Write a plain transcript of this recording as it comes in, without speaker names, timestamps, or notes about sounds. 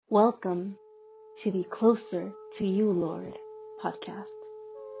Welcome to the Closer to You, Lord podcast.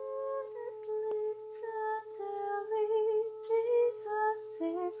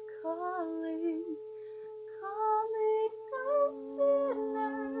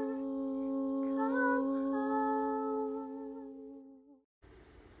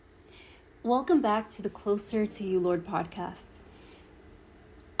 Welcome back to the Closer to You, Lord podcast.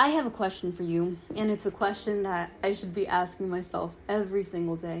 I have a question for you, and it's a question that I should be asking myself every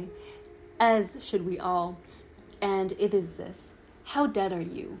single day, as should we all, and it is this: how dead are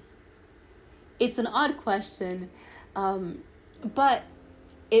you? It's an odd question, but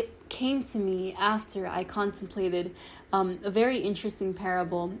it came to me after I contemplated a very interesting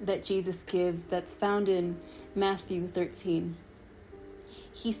parable that Jesus gives that's found in Matthew 13.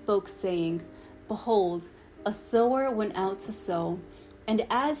 He spoke, saying, "Behold, a sower went out to sow, and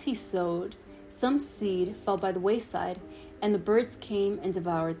as he sowed, some seed fell by the wayside, and the birds came and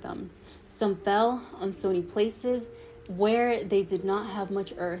devoured them. Some fell on stony places where they did not have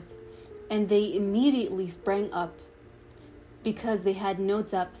much earth, and they immediately sprang up, because they had no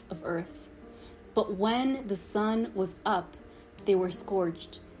depth of earth. But when the sun was up, they were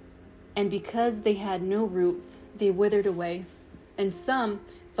scorched, and because they had no root, they withered away. And some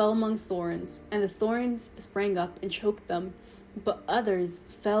fell among thorns, and the thorns sprang up and choked them. But others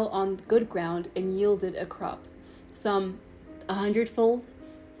fell on good ground and yielded a crop, some 100-fold,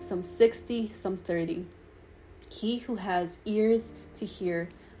 some 60, some 30. He who has ears to hear,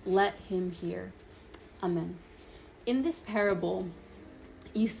 let him hear." Amen. In this parable,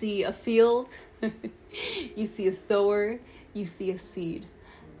 you see a field, you see a sower, you see a seed.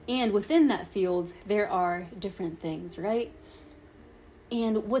 And within that field, there are different things, right?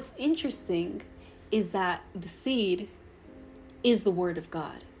 And what's interesting is that the seed is the word of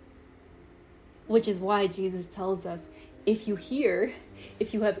God, which is why Jesus tells us, if you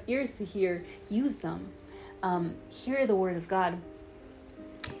have ears to hear, use them. Hear the word of God.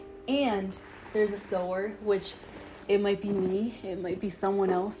 And there's a sower, which it might be me, it might be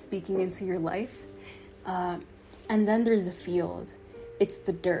someone else speaking into your life. And then there's a field. It's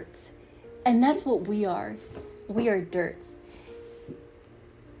the dirt. And that's what we are. We are dirt.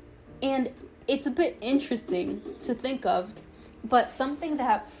 And it's a bit interesting to think of, but something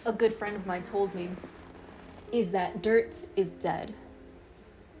that a good friend of mine told me is that dirt is dead.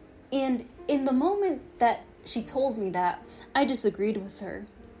 And in the moment that she told me that, I disagreed with her.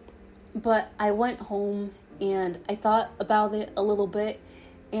 But I went home and I thought about it a little bit,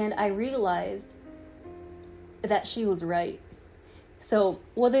 and I realized that she was right. So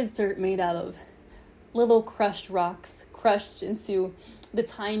what is dirt made out of? Little crushed rocks, crushed into the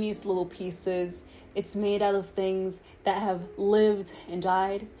tiniest little pieces. It's made out of things that have lived and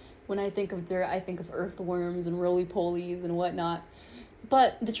died. When I think of dirt, I think of earthworms and roly-polies and whatnot.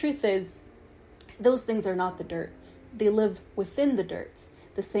 But the truth is, those things are not the dirt. They live within the dirt,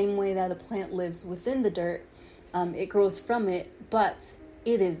 the same way that a plant lives within the dirt. It grows from it, but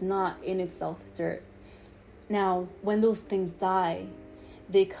it is not in itself dirt. Now, when those things die,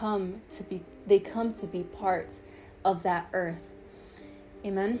 they come to be part of that earth.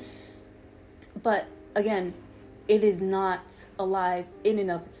 Amen. But again, it is not alive in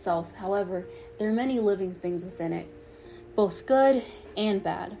and of itself. However, there are many living things within it, both good and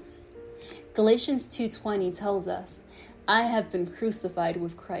bad. Galatians 2:20 tells us, "I have been crucified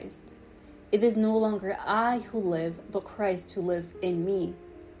with Christ. It is no longer I who live, but Christ who lives in me."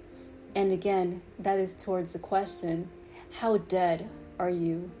 And again, that is towards the question, how dead are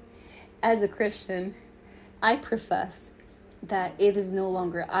you? As a Christian, I profess that it is no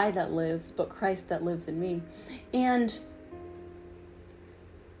longer I that lives, but Christ that lives in me. And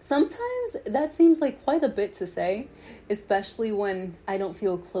sometimes that seems like quite a bit to say, especially when I don't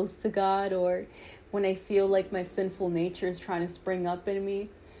feel close to God, or when I feel like my sinful nature is trying to spring up in me.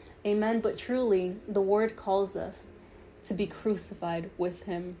 Amen. But truly, the word calls us to be crucified with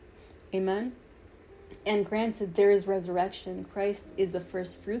him. Amen. And granted, there is resurrection. Christ is the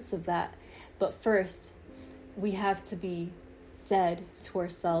first fruits of that. But first, we have to be dead to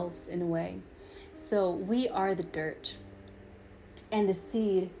ourselves in a way. So we are the dirt, and the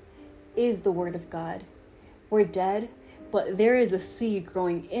seed is the word of God. We're dead, but there is a seed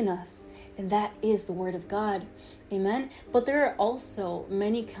growing in us, and that is the word of God. Amen. But there are also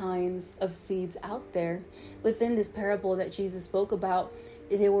many kinds of seeds out there. Within this parable that Jesus spoke about,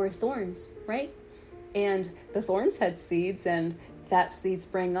 there were thorns, right? And the thorns had seeds, and that seed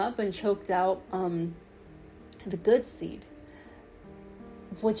sprang up and choked out the good seed,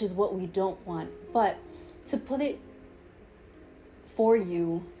 which is what we don't want. But to put it for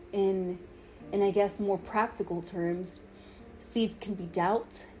you in I guess more practical terms, Seeds can be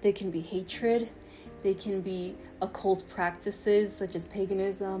doubt, they can be hatred, they can be occult practices such as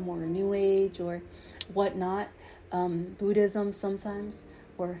paganism or New Age or whatnot, Buddhism sometimes,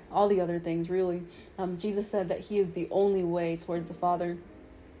 or all the other things really. Jesus said that he is the only way towards the Father.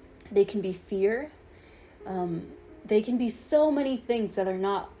 They can be fear. They can be so many things that are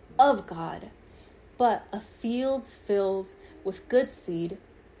not of God. But a field filled with good seed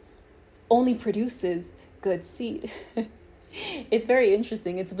only produces good seed. It's very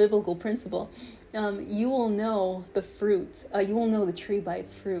interesting. It's a biblical principle. You will know the fruit. You will know the tree by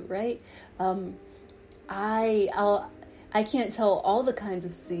its fruit, right? I can't tell all the kinds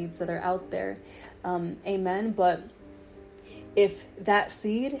of seeds that are out there. Amen. But if that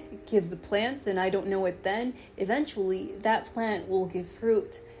seed gives a plant and I don't know it then, eventually that plant will give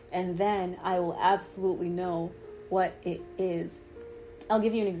fruit. And then I will absolutely know what it is. I'll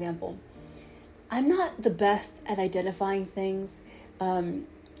give you an example. I'm not the best at identifying things.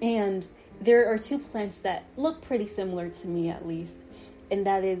 And there are two plants that look pretty similar to me at least. And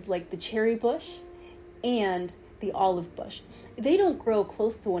that is like the cherry bush and the olive bush. They don't grow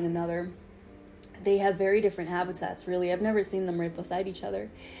close to one another. They have very different habitats, really. I've never seen them right beside each other.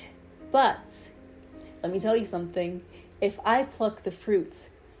 But let me tell you something. If I pluck the fruit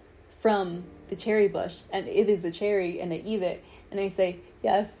from the cherry bush and it is a cherry and I eat it and I say,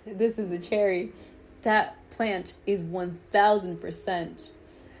 yes, this is a cherry, that plant is 1000%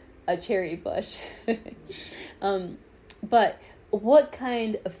 a cherry bush. But what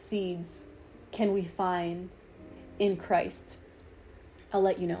kind of seeds can we find in Christ? I'll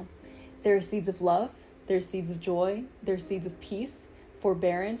let you know. There are seeds of love, there are seeds of joy, there are seeds of peace,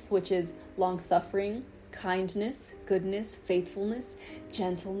 forbearance, which is long-suffering, kindness, goodness, faithfulness,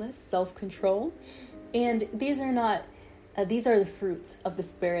 gentleness, self-control. And these are the fruits of the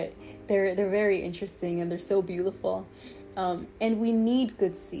Spirit. They're very interesting and they're so beautiful. And we need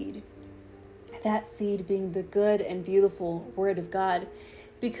good seed. That seed being the good and beautiful Word of God,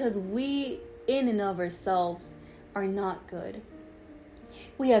 because we in and of ourselves are not good.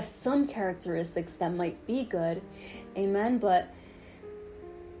 We have some characteristics that might be good, amen, but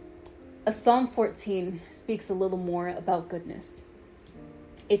Psalm 14 speaks a little more about goodness.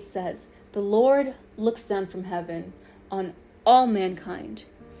 It says, "The Lord looks down from heaven on all mankind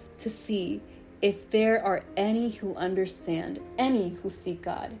to see if there are any who understand, any who seek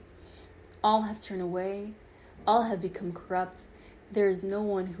God. All have turned away, all have become corrupt. There is no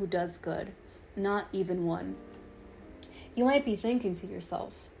one who does good, not even one." You might be thinking to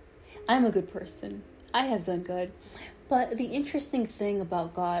yourself, I'm a good person. I have done good. But the interesting thing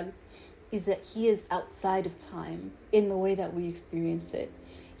about God is that he is outside of time in the way that we experience it.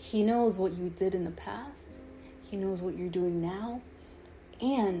 He knows what you did in the past. He knows what you're doing now.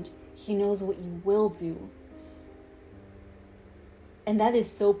 And he knows what you will do. And that is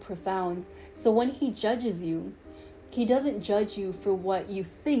so profound. So when he judges you, he doesn't judge you for what you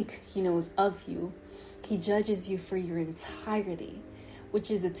think he knows of you. He judges you for your entirety, which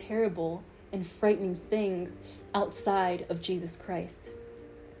is a terrible and frightening thing outside of Jesus Christ.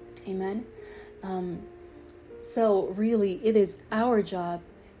 Amen. So really, it is our job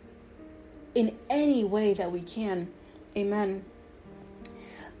in any way that we can. Amen.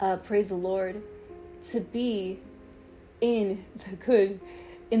 Praise the Lord, to be in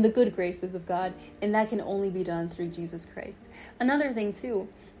the good graces of God, and that can only be done through Jesus Christ. Another thing too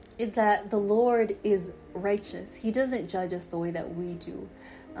is that the Lord is righteous. He doesn't judge us the way that we do.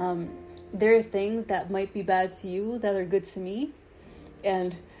 There are things that might be bad to you that are good to me,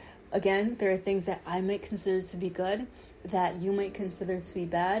 and again, there are things that I might consider to be good that you might consider to be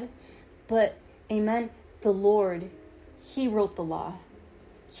bad. But amen, the Lord, he wrote the law.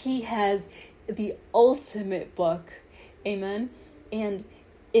 He has the ultimate book. Amen. And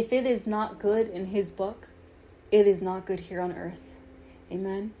if it is not good in his book, it is not good here on earth.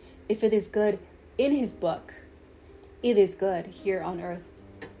 Amen. If it is good in his book, it is good here on earth.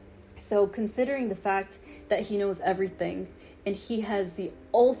 So considering the fact that he knows everything and he has the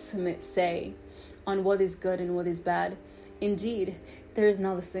ultimate say on what is good and what is bad, indeed, there is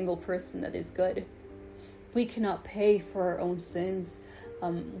not a single person that is good. We cannot pay for our own sins.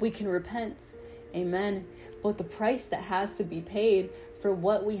 We can repent. Amen. But the price that has to be paid for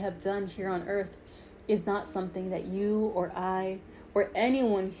what we have done here on earth is not something that you or I or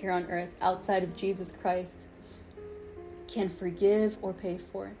anyone here on earth outside of Jesus Christ can forgive or pay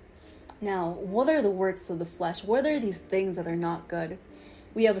for. Now, what are the works of the flesh? What are these things that are not good?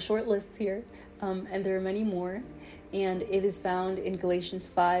 We have a short list here, and there are many more, and it is found in Galatians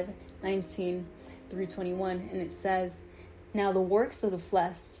 5:19 through 21, and it says, "Now the works of the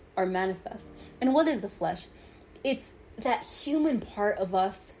flesh are manifest." And what is the flesh? It's that human part of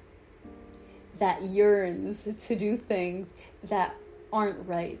us that yearns to do things that aren't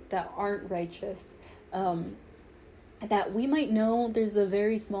right, that aren't righteous, that we might know there's a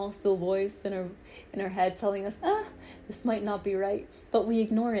very small, still voice in our head telling us, this might not be right, but we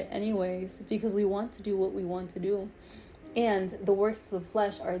ignore it anyways because we want to do what we want to do. And the works of the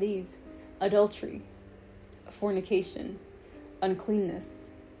flesh are these: adultery, fornication,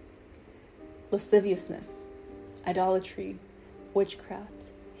 uncleanness, lasciviousness, idolatry,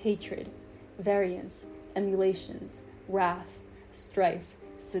 witchcraft, hatred, variance, emulations, wrath, strife,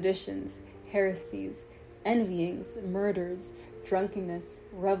 seditions, heresies, envyings, murders, drunkenness,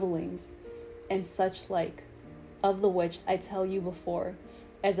 revelings, and such like, of the which I tell you before,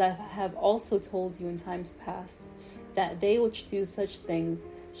 as I have also told you in times past, that they which do such things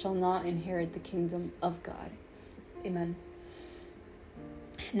shall not inherit the kingdom of God. Amen.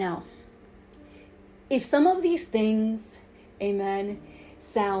 Now, if some of these things, amen,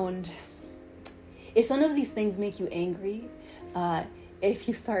 if some of these things make you angry, if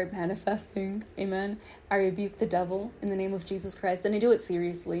you start manifesting, amen, I rebuke the devil in the name of Jesus Christ. And I do it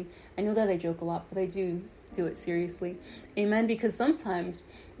seriously. I know that I joke a lot, but I do it seriously. Amen. Because sometimes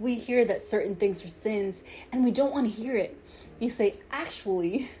we hear that certain things are sins and we don't want to hear it. You say,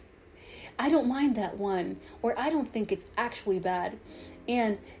 actually, I don't mind that one, or I don't think it's actually bad.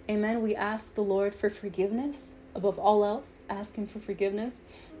 And amen, we ask the Lord for forgiveness. Above all else, ask him for forgiveness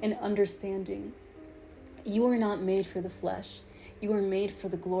and understanding. You are not made for the flesh. You are made for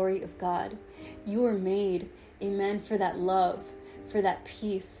the glory of God. You are made, amen, for that love, for that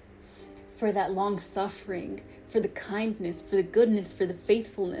peace, for that long suffering, for the kindness, for the goodness, for the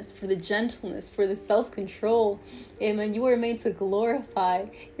faithfulness, for the gentleness, for the self-control. Amen. You are made to glorify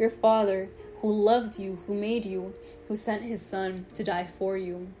your Father who loved you, who made you, who sent his Son to die for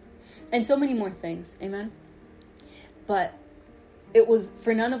you. And so many more things. Amen. But it was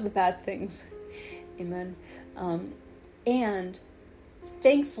for none of the bad things. Amen. And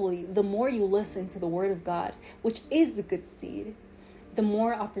thankfully, the more you listen to the word of God, which is the good seed, the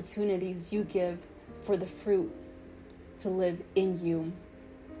more opportunities you give for the fruit to live in you.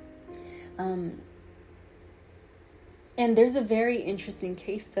 And there's a very interesting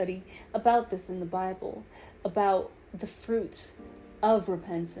case study about this in the Bible, about the fruit of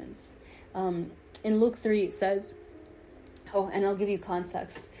repentance. In Luke 3, it says, and I'll give you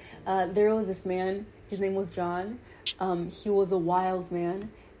context. There was this man, his name was John. He was a wild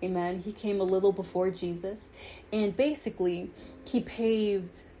man. Amen. He came a little before Jesus. And basically, he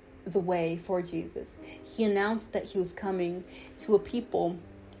paved the way for Jesus. He announced that he was coming to a people,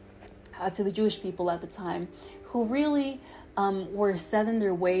 to the Jewish people at the time, who really were set in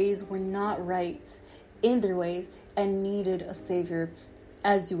their ways, were not right in their ways, and needed a savior,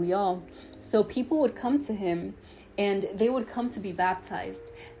 as do we all. So people would come to him, and they would come to be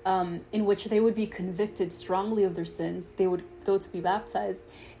baptized, in which they would be convicted strongly of their sins. They would go to be baptized.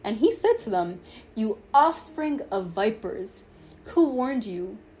 And he said to them, "You offspring of vipers, who warned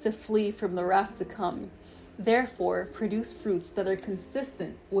you to flee from the wrath to come? Therefore, produce fruits that are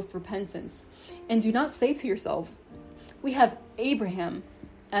consistent with repentance. And do not say to yourselves, 'We have Abraham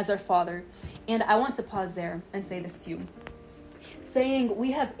as our father.'" And I want to pause there and say this to you. Saying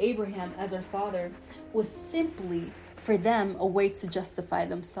 "we have Abraham as our father" was simply for them a way to justify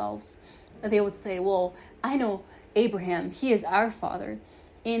themselves. They would say, "Well, I know Abraham, he is our father."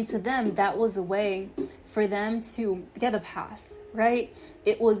 And to them, that was a way for them to get a pass, right?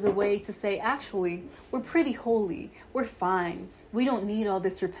 It was a way to say, actually, we're pretty holy. We're fine. We don't need all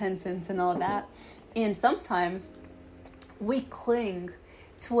this repentance and all that. And sometimes we cling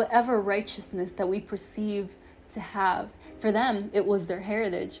to whatever righteousness that we perceive to have. For them, it was their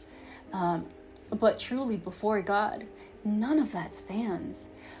heritage. But truly, before God, none of that stands.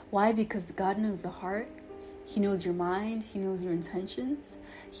 Why? Because God knows the heart. He knows your mind. He knows your intentions.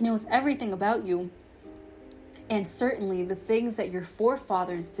 He knows everything about you. And certainly the things that your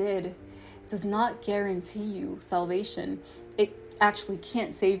forefathers did does not guarantee you salvation. It actually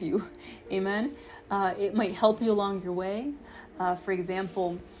can't save you. Amen. It might help you along your way. For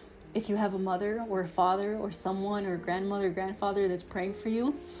example, if you have a mother or a father or someone or a grandmother or grandfather that's praying for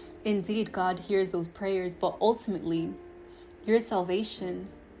you, indeed, God hears those prayers. But ultimately, your salvation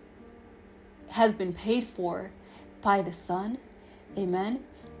has been paid for by the Son. Amen.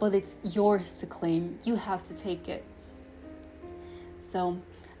 But it's yours to claim. You have to take it. So,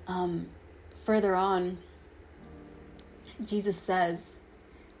 further on, Jesus says,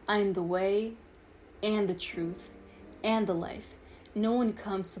 "I am the way and the truth and the life. No one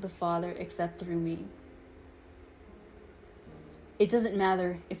comes to the Father except through me." It doesn't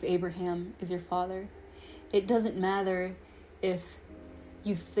matter if Abraham is your father. It doesn't matter if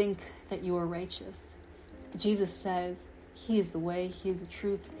you think that you are righteous. Jesus says he is the way, he is the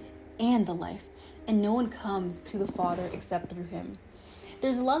truth, and the life. And no one comes to the Father except through him.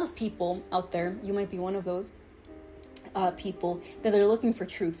 There's a lot of people out there, you might be one of those people, that are looking for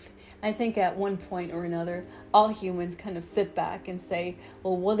truth. I think at one point or another, all humans kind of sit back and say,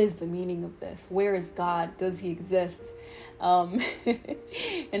 well, what is the meaning of this? Where is God? Does he exist? And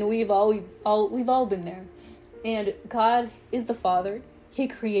we've all been there. And God is the Father. He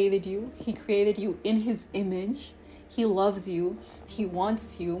created you. He created you in his image. He loves you. He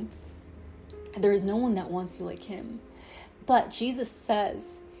wants you. There is no one that wants you like him. But Jesus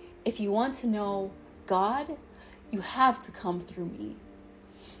says, if you want to know God, you have to come through me.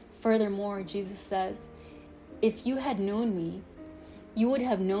 Furthermore, Jesus says, if you had known me, you would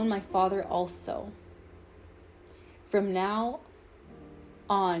have known my Father also. From now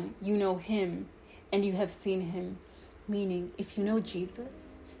on, you know him and you have seen him. Meaning, if you know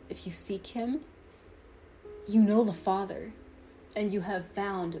Jesus, if you seek him, you know the Father. And you have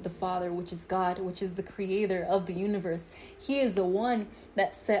found the Father, which is God, which is the creator of the universe. He is the one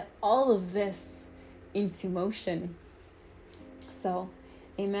that set all of this into motion. So,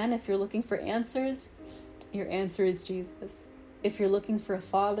 amen. If you're looking for answers, your answer is Jesus. If you're looking for a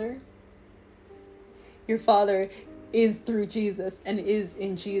father, your Father is through Jesus and is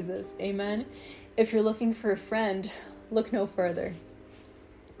in Jesus. Amen. If you're looking for a friend, look no further.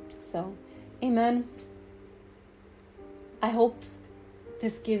 So, amen. I hope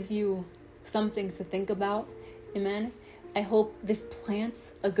this gives you something to think about. Amen. I hope this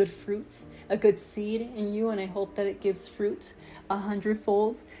plants a good fruit, a good seed in you, and I hope that it gives fruit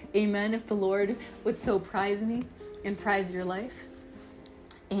 100-fold. Amen. If the Lord would so prize me and prize your life.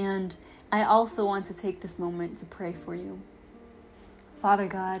 And I also want to take this moment to pray for you. Father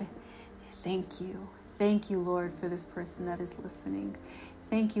God, thank you. Thank you, Lord, for this person that is listening.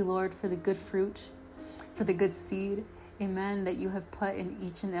 Thank you, Lord, for the good fruit, for the good seed, amen, that you have put in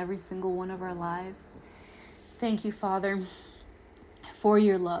each and every single one of our lives. Thank you, Father, for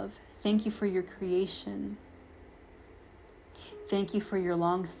your love. Thank you for your creation. Thank you for your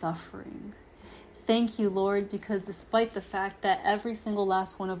long suffering. Thank you, Lord, because despite the fact that every single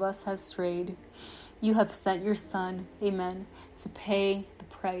last one of us has strayed, you have sent your Son, amen, to pay the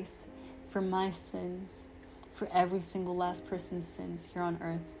price for my sins, for every single last person's sins here on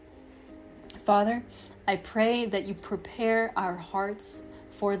earth. Father, I pray that you prepare our hearts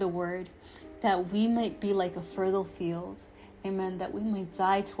for the word, that we might be like a fertile field, amen, that we might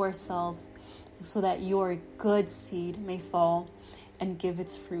die to ourselves so that your good seed may fall and give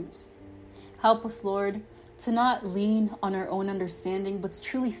its fruit. Help us, Lord, to not lean on our own understanding, but to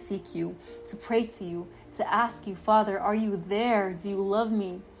truly seek you, to pray to you, to ask you, Father, are you there? Do you love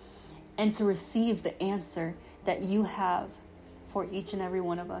me? And to receive the answer that you have for each and every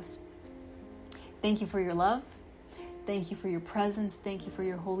one of us. Thank you for your love. Thank you for your presence. Thank you for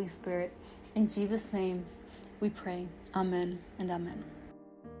your Holy Spirit. In Jesus' name, we pray. Amen and amen.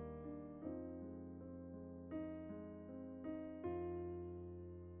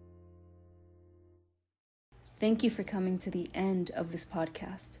 Thank you for coming to the end of this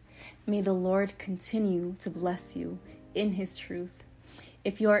podcast. May the Lord continue to bless you in his truth.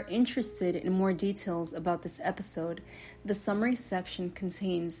 If you are interested in more details about this episode, the summary section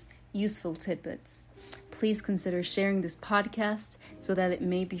contains useful tidbits. Please consider sharing this podcast so that it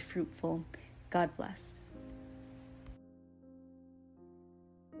may be fruitful. God bless.